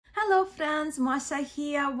Hello friends, Masha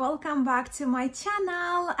here. Welcome back to my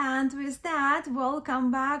channel, and with that,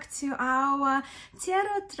 welcome back to our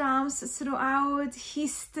Tarot Trumps Throughout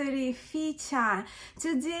History feature.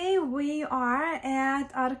 Today we are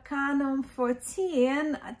at Arcanum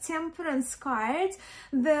XIV, Temperance Card,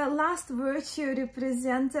 the last virtue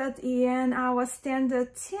represented in our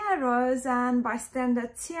standard tarots, and by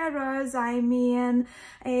standard tarots I mean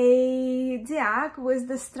a deck with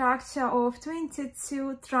the structure of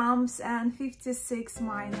 22 trumps and 56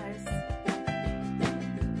 minors.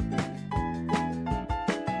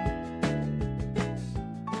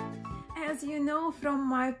 As you know from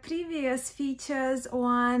my previous features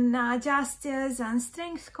on Justice and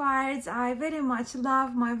Strength cards, I very much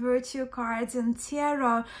love my virtue cards in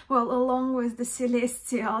tarot, well, along with the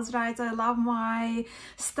celestials, right? I love my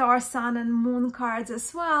star, sun and moon cards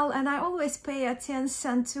as well, and I always pay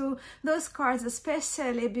attention to those cards,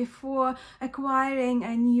 especially before acquiring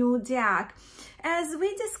a new deck. As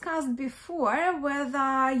we discussed before,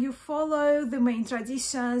 whether you follow the main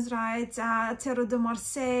traditions, right, Tarot de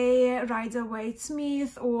Marseille,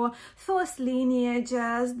 Rider-Waite-Smith, or Thoth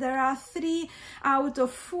lineages, there are 3 out of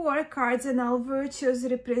 4 cardinal virtues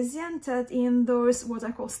represented in those, what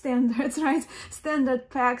I call standards, right, standard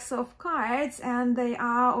packs of cards, and they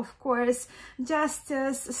are, of course,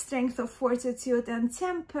 Justice, Strength of Fortitude, and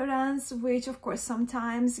Temperance, which, of course,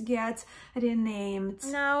 sometimes get renamed.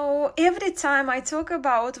 Now, every time I talk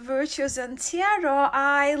about virtues and tarot,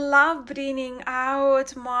 I love bringing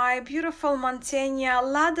out my beautiful Montaigne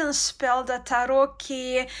Laddenspelde tarot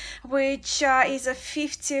key, which is a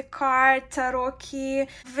 50-card tarot key,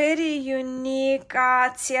 very unique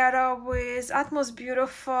tarot with utmost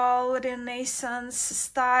beautiful Renaissance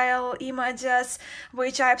style images,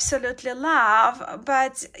 which I absolutely love.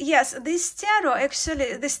 But yes, this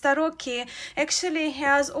tarot key actually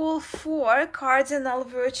has all 4 cardinal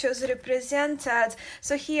virtues represented.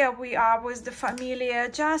 So here we are with the familiar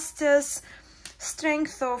Justice,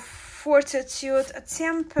 Strength of Fortitude,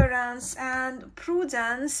 Temperance, and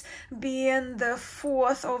Prudence being the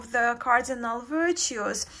 4th of the cardinal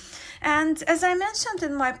virtues. And as I mentioned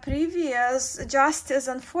in my previous Justice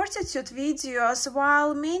and Fortitude videos,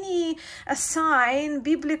 while many assign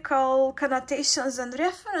biblical connotations and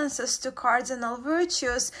references to cardinal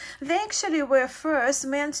virtues, they actually were first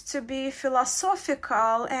meant to be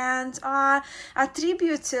philosophical and are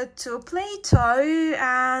attributed to Plato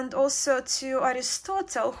and also to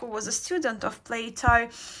Aristotle, who was a student of Plato.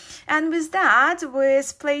 And with that,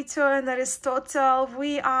 with Plato and Aristotle,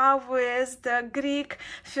 we are with the Greek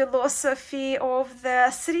philosophy of the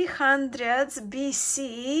 300s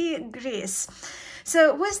BC Greece.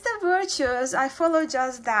 So with the virtues, I follow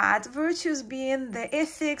just that. Virtues being the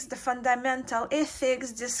ethics, the fundamental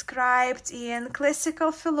ethics described in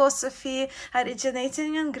classical philosophy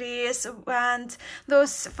originating in Greece. And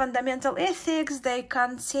those fundamental ethics, they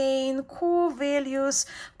contain core values,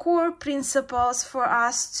 core principles for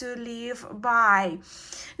us to live by.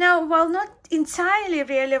 Now, while not entirely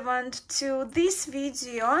relevant to this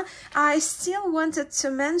video, I still wanted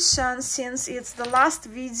to mention, since it's the last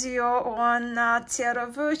video on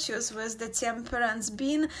tarot virtues, with the Temperance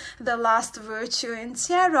being the last virtue in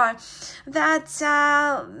tarot,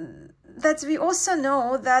 that we also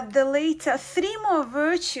know that the later 3 more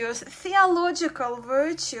virtues, theological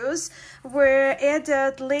virtues, were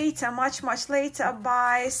added later, much later,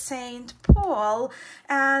 by Saint Paul.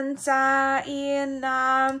 And in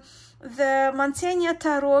the Montaigne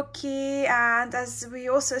tarot key, and as we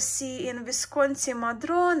also see in Visconti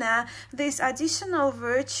Madrone, these additional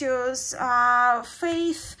virtues are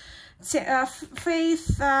faith,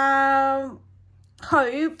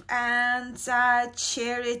 hope, and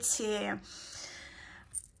charity.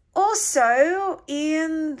 Also,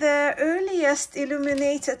 in the earliest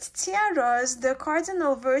illuminated tarots, the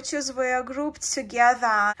cardinal virtues were grouped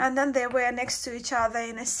together and then they were next to each other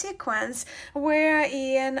in a sequence, where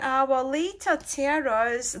in our later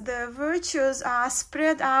tarots, the virtues are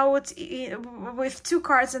spread out with 2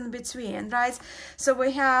 cards in between, right? So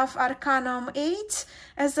we have Arcanum 8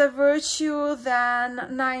 as a virtue, then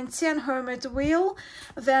 9-10 Hermit Wheel,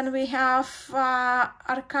 then we have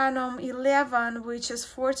Arcanum 11, which is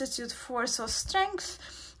Fortitude, Force, or Strength,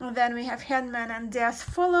 and then we have Hangman and Death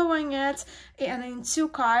following it, and in 2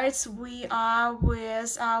 cards we are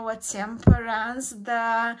with our Temperance,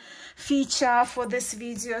 the feature for this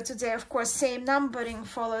video today. Of course, same numbering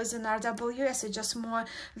follows in RWS, it's just more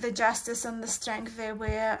the Justice and the Strength, they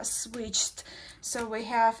were switched. So we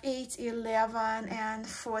have 8, 11, and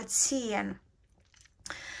 14.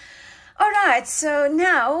 Alright, so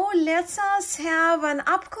now let us have an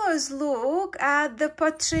up-close look at the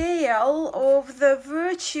portrayal of the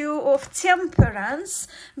virtue of temperance,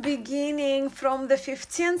 beginning from the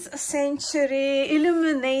 15th century,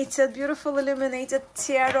 beautiful illuminated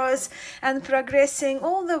tarots, and progressing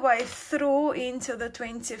all the way through into the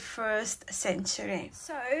 21st century.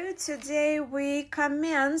 So today we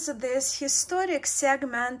commence this historic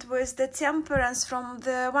segment with the temperance from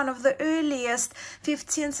one of the earliest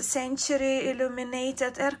 15th century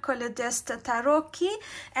illuminated Ercole d'Este tarocchi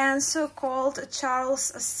and so-called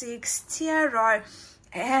Charles VI tarot.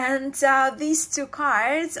 And these two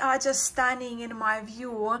cards are just stunning in my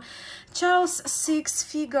view. Charles VI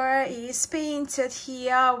figure is painted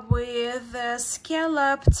here with a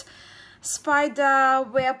scalloped spider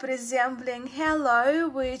web resembling halo,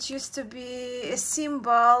 which used to be a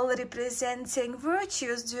symbol representing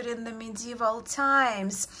virtues during the medieval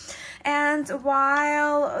times. And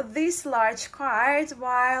while this large card,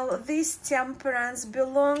 while this temperance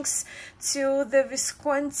belongs to the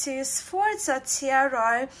Visconti Sforza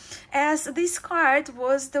tarot, as this card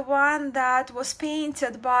was the one that was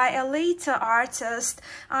painted by a later artist,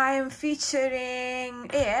 I am featuring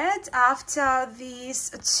it after these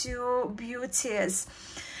two beauties.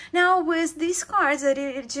 Now, with these cards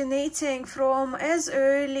originating from as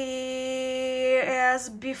early as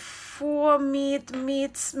before maybe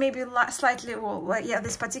slightly, well, yeah,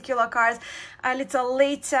 this particular card a little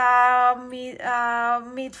later,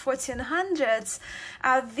 mid 1400s,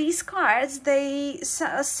 these cards, they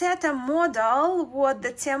set a model what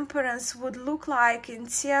the temperance would look like in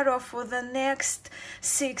tarot for the next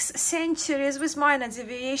 6 centuries, with minor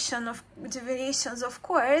deviations of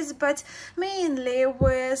course, but mainly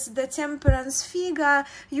with the temperance figure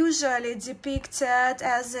usually depicted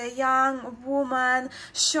as a young woman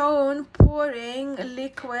shown pouring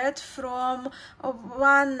liquid from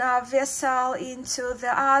one vessel into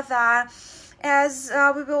the other. As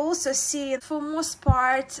we will also see, for most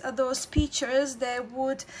part, those pictures, they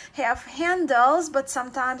would have handles, but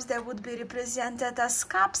sometimes they would be represented as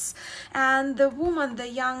cups. And the woman, the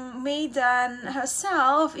young maiden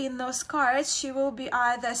herself in those cards, she will be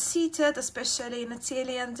either seated, especially in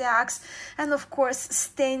Italian decks, and of course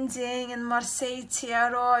standing in Marseille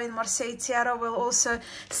tarot. In Marseille tarot, we'll also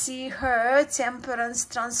see her temperance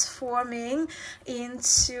transforming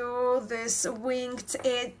into this winged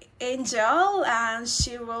angel, and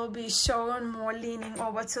she will be shown more leaning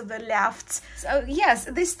over to the left. So yes,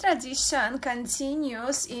 this tradition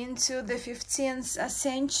continues into the 15th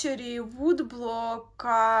century woodblock,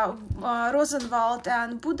 Rosenwald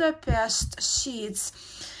and Budapest sheets.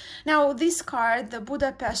 Now this card, the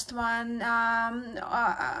Budapest one,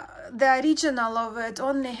 the original of it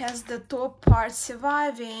only has the top part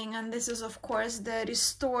surviving, and this is of course the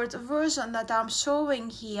restored version that I'm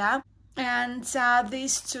showing here. And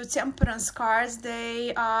these two temperance cards,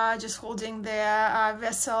 they are just holding their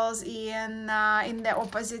vessels in their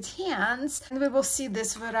opposite hands. And we will see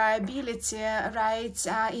this variability right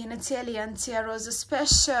in Italian tarots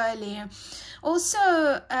especially.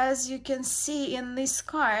 Also, as you can see in these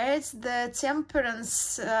cards, the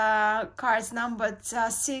temperance cards numbered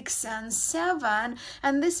 6 and 7,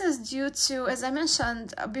 and this is due to, as I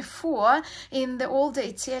mentioned before, in the older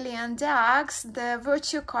Italian decks, the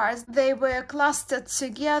virtue cards, they were clustered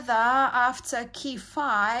together after key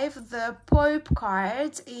 5, the Pope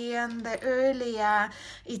card, in the earlier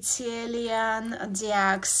Italian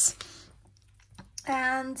decks.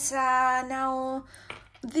 And now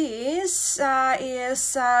this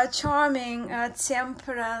is charming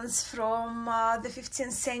temperance from the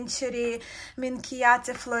 15th century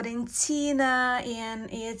Minchiate Florentina in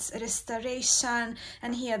its restoration,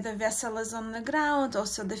 and here the vessel is on the ground,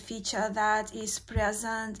 also the feature that is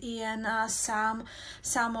present in some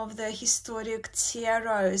of the historic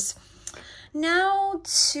tarots. Now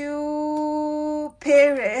to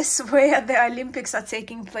Paris, where the Olympics are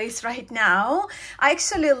taking place right now. I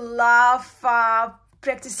actually love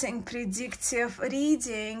practicing predictive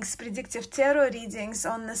tarot readings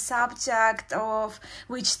on the subject of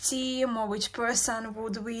which team or which person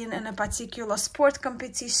would win in a particular sport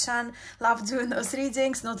competition. Love doing those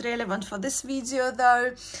readings, not relevant for this video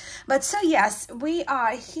though. But so yes, we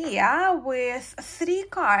are here with 3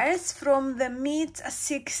 cards from the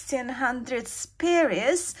mid-1600s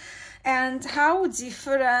Paris. And how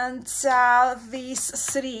different these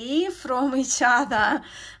 3 from each other,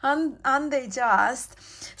 aren't they just?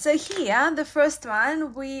 So here, the first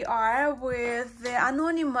one, we are with the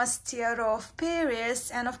Anonymous Tarot of Paris,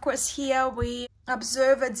 and of course here we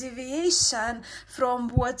observe a deviation from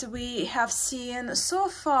what we have seen so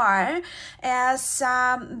far, as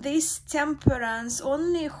this Temperance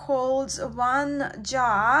only holds one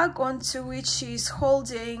jug onto which she is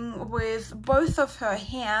holding with both of her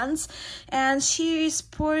hands, and she is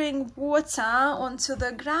pouring water onto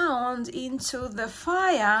the ground, into the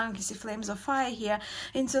fire. You can see flames of fire here,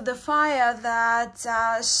 into the fire that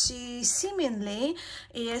she seemingly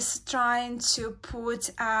is trying to put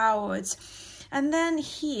out. And then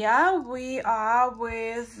here we are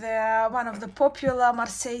with one of the popular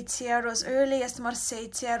Marseille tarots, earliest Marseille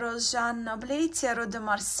tarots, Jean Noblet Tarot de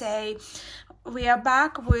Marseille. We are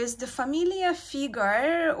back with the familiar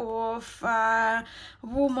figure of a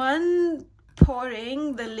woman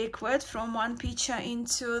pouring the liquid from one pitcher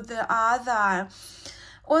into the other.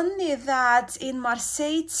 Only that in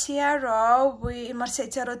Marseille Tarot, in Marseille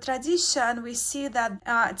Tarot tradition, we see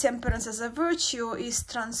that Temperance as a virtue is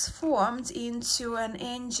transformed into an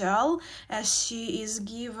angel, as she is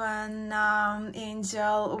given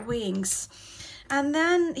angel wings. And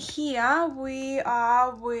then here we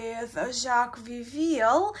are with Jacques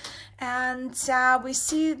Viville, and we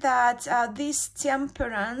see that this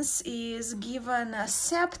Temperance is given a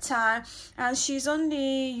scepter, and she's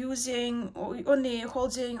only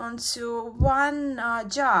holding onto one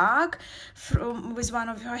jug with one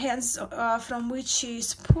of her hands, from which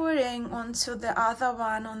she's pouring onto the other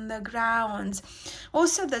one on the ground.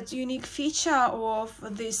 Also, that unique feature of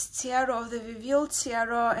this tarot, of the Viville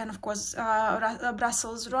tarot, and of course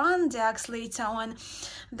Brussels Rouen decks later on,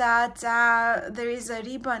 that there is a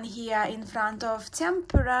ribbon here in front of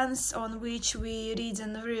Temperance, on which we read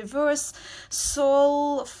in reverse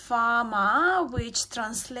Sol Fama, which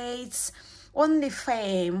translates only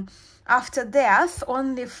fame. After death,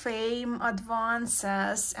 only fame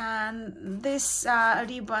advances. And this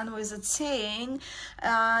ribbon with a saying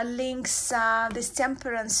links this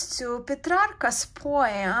Temperance to Petrarca's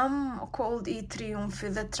poem called I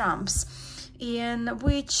Triunfi, the Trumps, in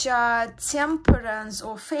which temperance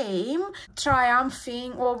or fame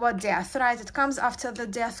triumphing over death, right? It comes after the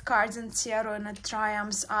death cards in tarot, and it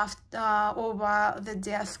triumphs after over the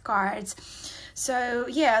death cards. So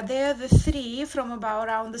yeah, they're the three from about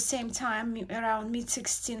around the same time, around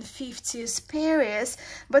mid-1650s Paris,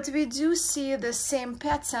 but we do see the same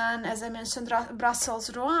pattern, as I mentioned,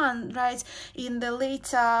 Brussels Rouen, right, in the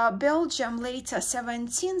later Belgium, later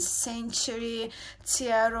 17th century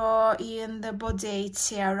tarot, in the Baudet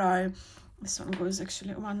tarot. This one goes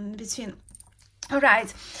actually one in between. All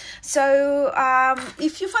right, so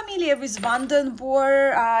if you're familiar with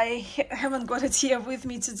Vandenborre, I haven't got it here with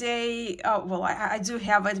me today. Well, I do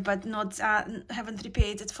have it, but not haven't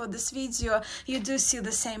prepared it for this video. You do see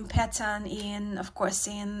the same pattern in, of course,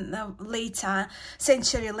 in later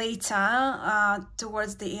century later,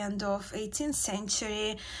 towards the end of 18th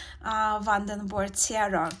century, Vandenborre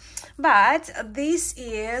tarot. But this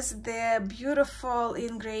is the beautiful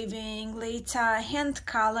engraving, later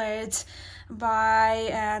hand-colored by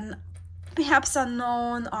an perhaps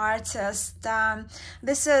unknown artist.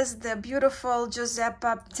 This is the beautiful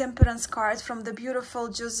Giuseppa Temperance card from the beautiful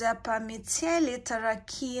Giuseppa Mitelli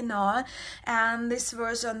Tarachino, and this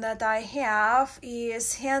version that I have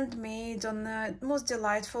is handmade on the most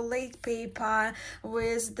delightful laid paper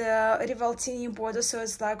with the Rivaltini border, so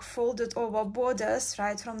it's like folded over borders,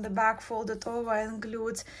 right, from the back, folded over and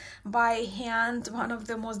glued by hand. One of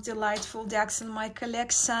the most delightful decks in my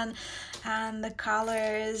collection, and the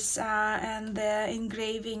colors and the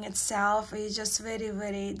engraving itself is just very,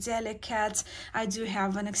 very delicate. I do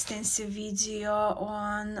have an extensive video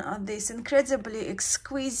on this incredibly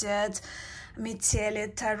exquisite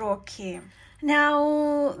Mitelli Tarocchi.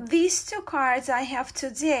 Now, these two cards I have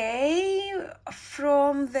today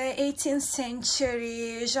from the 18th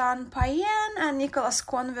century Jean Payen and Nicolas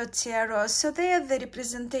Convert tarot. So they are the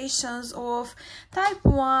representations of type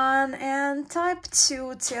 1 and type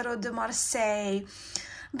 2 Tarot de Marseille.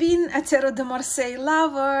 Being a Tarot de Marseille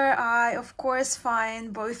lover, I of course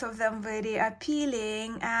find both of them very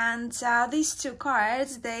appealing, and these two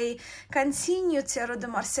cards, they continue Tarot de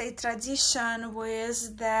Marseille tradition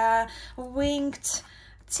with the winged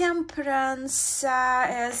Temperance,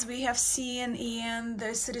 as we have seen in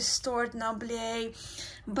this restored Noblet.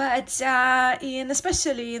 But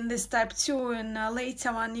especially in this type 2 and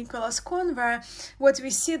later one, Nicolas Convert, what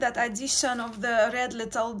we see, that addition of the red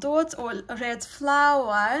little dot or red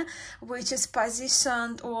flower, which is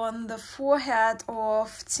positioned on the forehead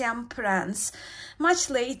of Temperance. Much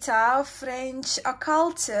later, French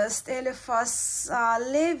occultist Eliphas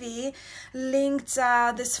Levi linked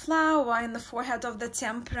this flower in the forehead of the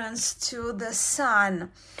Temperance to the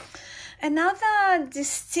sun. Another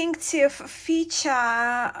distinctive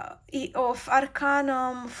feature of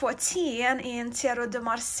Arcanum XIV in Tarot de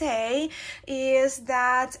Marseille is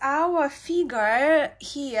that our figure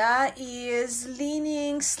here is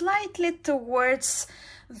leaning slightly towards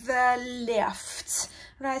the left,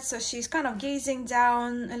 right? So she's kind of gazing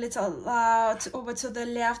down a little over to the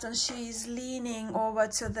left, and she's leaning over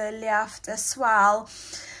to the left as well.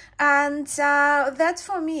 And that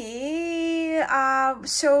for me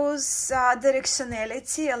shows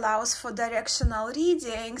directionality, allows for directional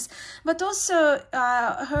readings, but also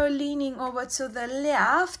her leaning over to the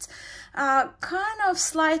left kind of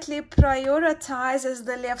slightly prioritizes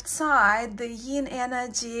the left side, the yin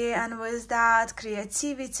energy, and with that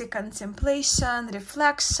creativity, contemplation,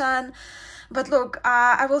 reflection. But look,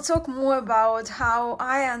 I will talk more about how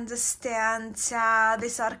I understand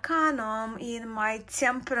this Arcanum in my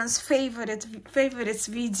Temperance favorites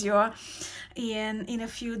video in a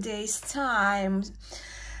few days' time.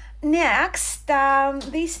 Next,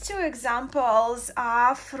 these two examples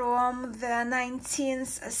are from the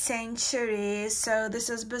 19th century. So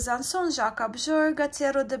this is Besançon, Jacques Abjurga,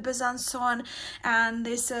 Tarot de Besançon, and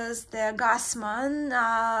this is the Gassman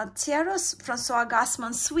Tarot, François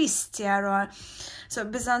Gassman, Swiss Tarot. So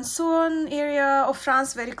Besançon area of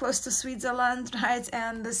France, very close to Switzerland, right,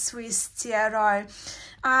 and the Swiss Tarot.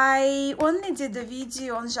 I only did a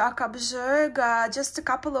video on Jacques Abjurg just a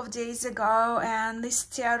couple of days ago, and this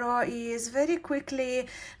tarot is very quickly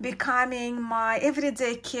becoming my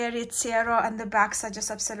everyday carry tarot, and the backs are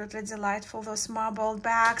just absolutely delightful, those marbled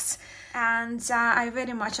backs. And I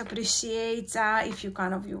very much appreciate if you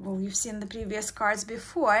you've seen the previous cards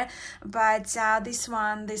before, but this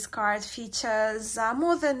card features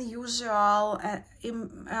more than usual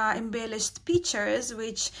embellished pictures,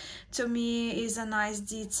 which to me is a nice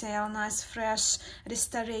detail, nice fresh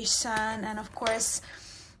restoration. And of course,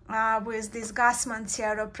 with this Gassman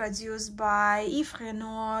tarot produced by Yves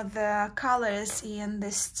Renaud, the colors in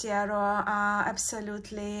this tarot are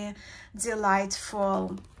absolutely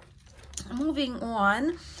delightful. Moving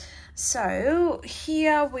on, so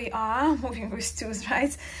here we are moving with twos,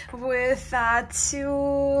 right, with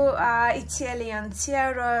two Italian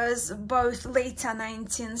tarots, both later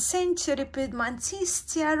 19th century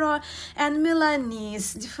Piedmontese tarot and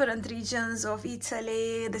Milanese, different regions of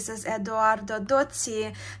Italy. This is Edoardo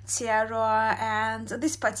Dotti tarot, and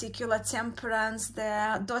this particular Temperance,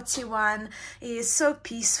 the Dotti one, is so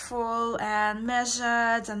peaceful and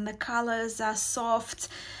measured, and the colors are soft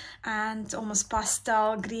and almost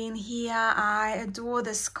pastel green here. I adore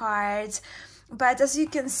this card. But as you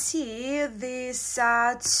can see, these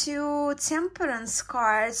two Temperance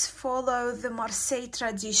cards follow the Marseille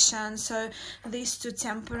tradition. So these two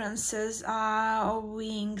Temperances are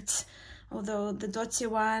winged, although the Dotti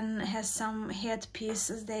one has some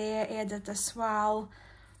headpieces there added as well.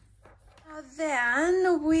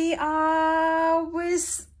 Then we are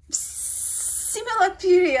with similar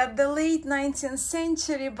period, the late 19th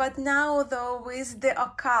century, but now though with the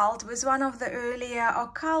occult, with one of the earlier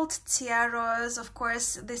occult tarots. Of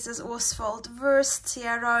course, this is Oswald Verse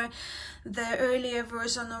tarot, the earlier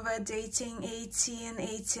version of it dating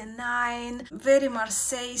 1889, very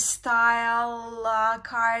Marseille style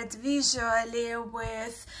card visually,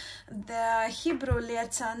 with the Hebrew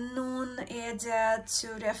letter Nun added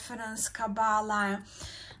to reference Kabbalah.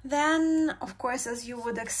 Then, of course, as you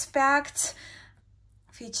would expect,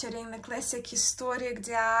 featuring the classic historic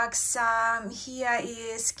decks, here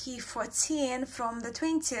is Key 14 from the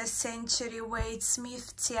 20th century Wade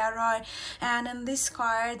Smith tarot, and in this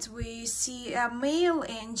card we see a male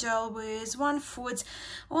angel with one foot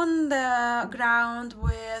on the ground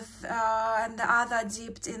with and the other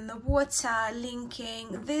dipped in the water,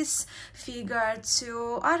 linking this figure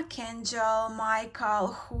to Archangel Michael,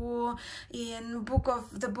 who in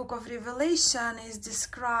the book of Revelation is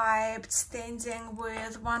described standing with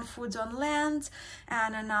one foot on land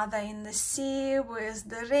and another in the sea, with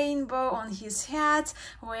the rainbow on his head,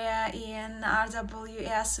 where in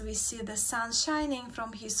RWS we see the sun shining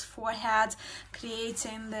from his forehead,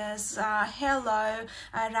 creating this halo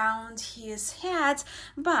around his head.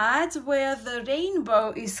 But where the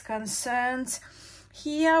rainbow is concerned,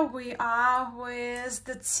 here we are with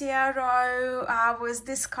the tarot, with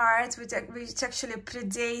this card, which actually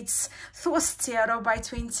predates Thoth's tarot by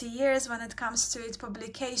 20 years when it comes to its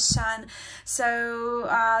publication. So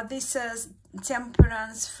this is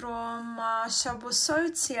Temperance from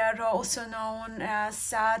Shabuso Tarot, also known as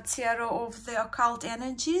Tarot of the Occult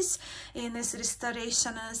Energies, in its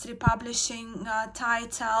restoration and republishing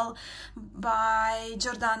title by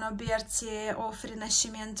Giordano Berti of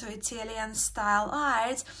Rinascimento Italian style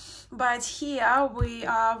art. But here we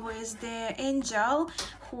are with the angel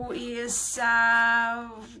who is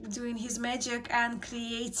doing his magic and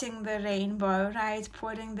creating the rainbow, right?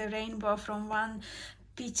 Pouring the rainbow from one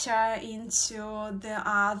picture into the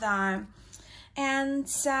other. And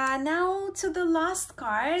now to the last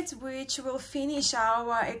card, which will finish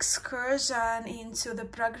our excursion into the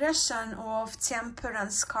progression of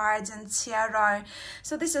Temperance cards and tarot.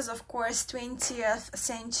 So this is, of course, 20th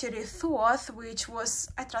century thought, which was,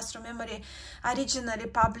 I trust from memory, originally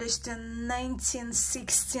published in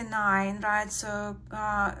 1969, right? So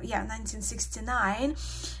yeah, 1969.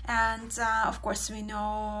 And of course we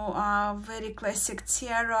know very classic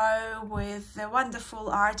tarot with the wonderful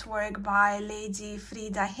artwork by Lady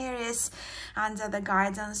Frida Harris under the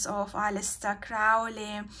guidance of Aleister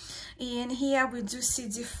Crowley. In here we do see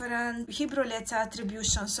different Hebrew letter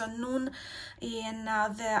attributions. So Nun in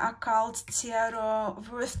the occult tarot,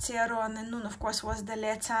 Worth tarot, and the Nun, of course, was the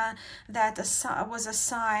letter that was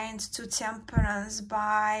assigned to Temperance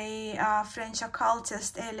by French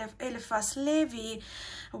occultist Eliphas Levi,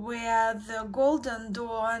 where the Golden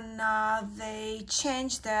Dawn, they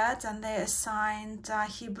changed that and they assigned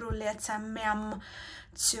Hebrew letter Mem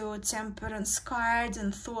to Temperance card,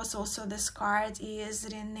 and thus also this card is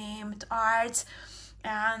renamed Art.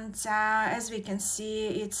 And as we can see,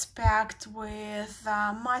 it's packed with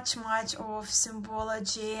much of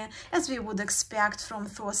symbology, as we would expect from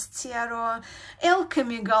Thoth Tarot.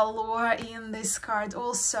 Alchemy galore in this card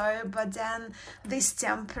also, but then this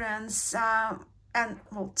Temperance and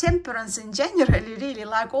well, Temperance in general, really,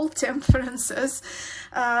 like all temperances,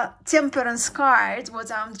 Temperance card,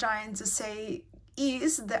 what I'm trying to say,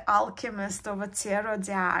 is the alchemist of a tarot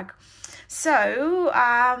deck. So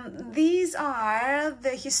these are the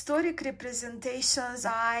historic representations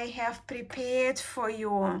I have prepared for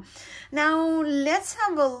you. Now let's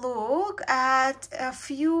have a look at a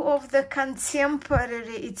few of the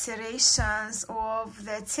contemporary iterations of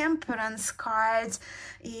the Temperance card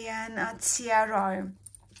in tarot.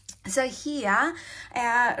 So here,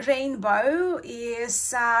 rainbow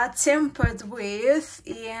is tempered with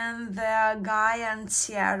in the Gaian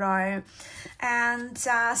tarot, and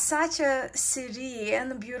such a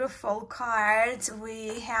serene, beautiful card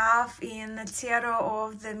we have in the tarot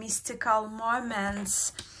of the mystical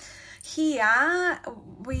moments. Here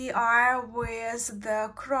we are with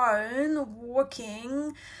the crone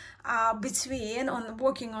walking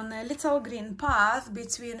walking on a little green path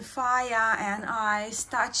between fire and ice,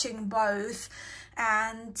 touching both.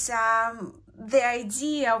 And the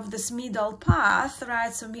idea of this middle path,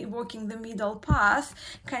 right, so walking the middle path,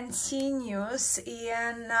 continues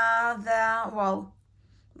in the, well,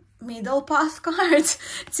 middle path card,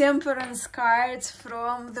 Temperance card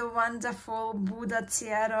from the wonderful Buddha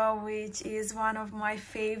tarot, which is one of my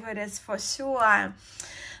favorites for sure.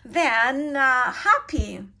 Then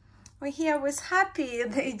Happy. We're here with Happy,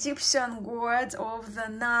 the Egyptian god of the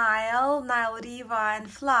Nile River and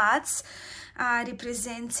floods,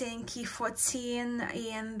 representing key 14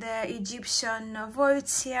 in the Egyptian Nouveau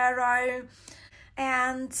tarot.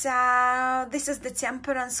 And this is the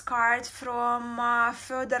Temperance card from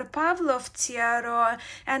Fyodor Pavlov tarot,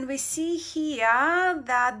 and we see here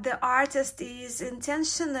that the artist is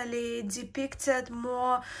intentionally depicted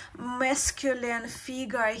more masculine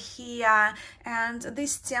figure here, and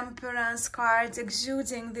this Temperance card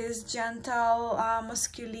exuding this gentle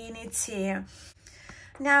masculinity.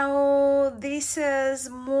 Now this is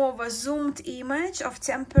more of a zoomed image of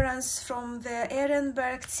Temperance from the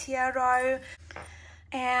Ehrenberg tarot.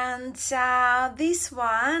 And this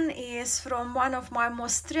one is from one of my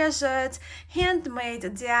most treasured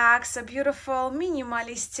handmade decks, a beautiful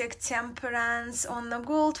minimalistic Temperance on the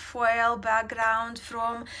gold foil background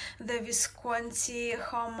from the Visconti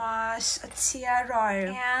Homage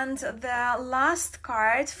tarot. And the last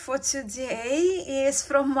card for today is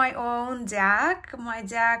from my own deck, my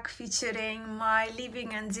deck featuring my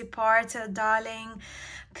living and departed darling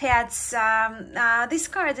pets. This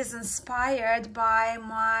card is inspired by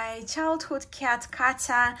my childhood cat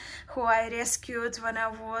Katya, who I rescued when I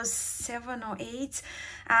was 7 or 8.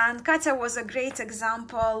 And Katya was a great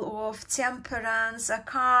example of Temperance, a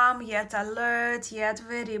calm yet alert yet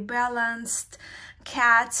very balanced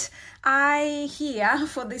cat. Here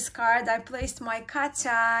for this card I placed my cat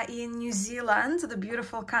in New Zealand, the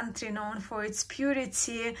beautiful country known for its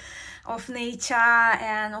purity of nature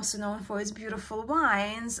and also known for its beautiful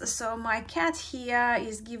wines. So my cat here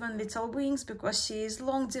is given little wings because she is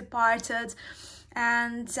long departed,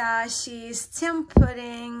 and she is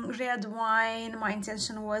tempering red wine. My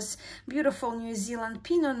intention was beautiful New Zealand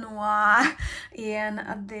Pinot Noir in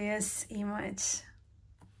this image.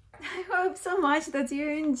 I hope so much that you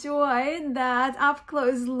enjoyed that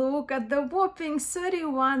up-close look at the whopping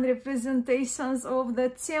 31 representations of the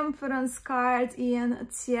Temperance card in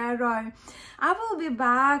Tarot. I will be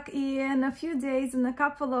back in a few days, in a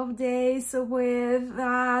couple of days, with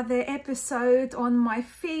the episode on my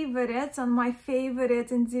favorites, on my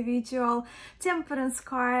favorite individual Temperance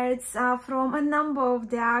cards from a number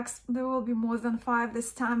of decks. There will be more than 5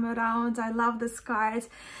 this time around. I love this card.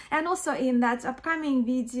 And also in that upcoming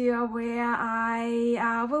video where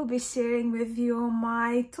I will be sharing with you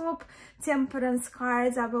my top Temperance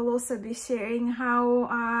cards, I will also be sharing how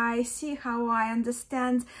I see, how I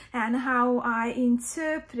understand, and how I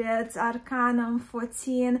interpret Arcanum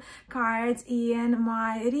 14 cards in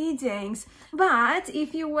my readings. But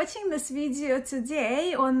if you're watching this video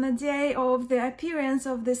today, on the day of the appearance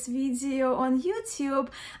of this video on YouTube,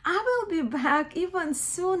 I will be back even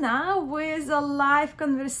sooner with a live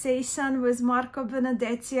conversation with Marco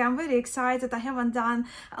Benedetti. I'm very excited. I haven't done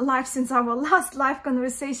a live since our last live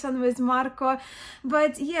conversation with Marco.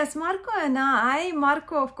 But yes,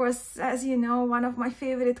 Marco, of course, as you know, one of my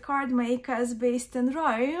favorite card makers based in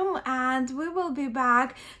Rome, and we will be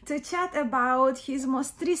back to chat about his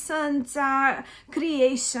most recent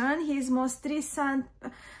creation, his most recent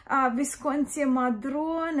Visconti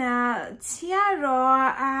Madrone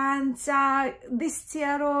tarot, and this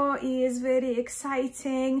tarot is very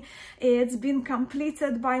exciting. It's been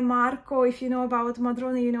completed by Marco. If you know about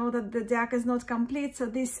Madrone, you know that the deck is not complete, so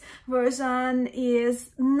this version is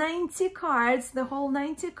 90 cards, the whole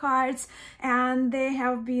 90 cards, and they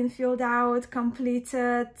have been filled out,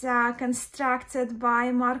 completed, constructed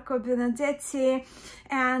by Marco Benedetti.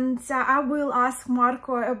 And I will ask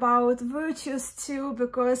Marco about Virtues too,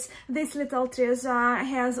 because this little treasure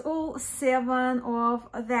has all 7 of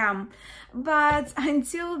them. But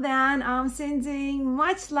until then, I'm sending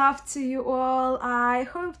much love to you all. I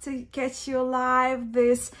hope to catch you live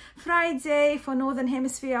this Friday for Northern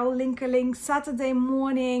Hemisphere. I'll link a link Saturday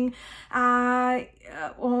morning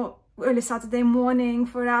or early Saturday morning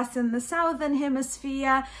for us in the Southern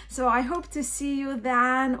Hemisphere. So I hope to see you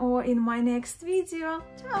then or in my next video.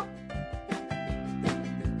 Ciao!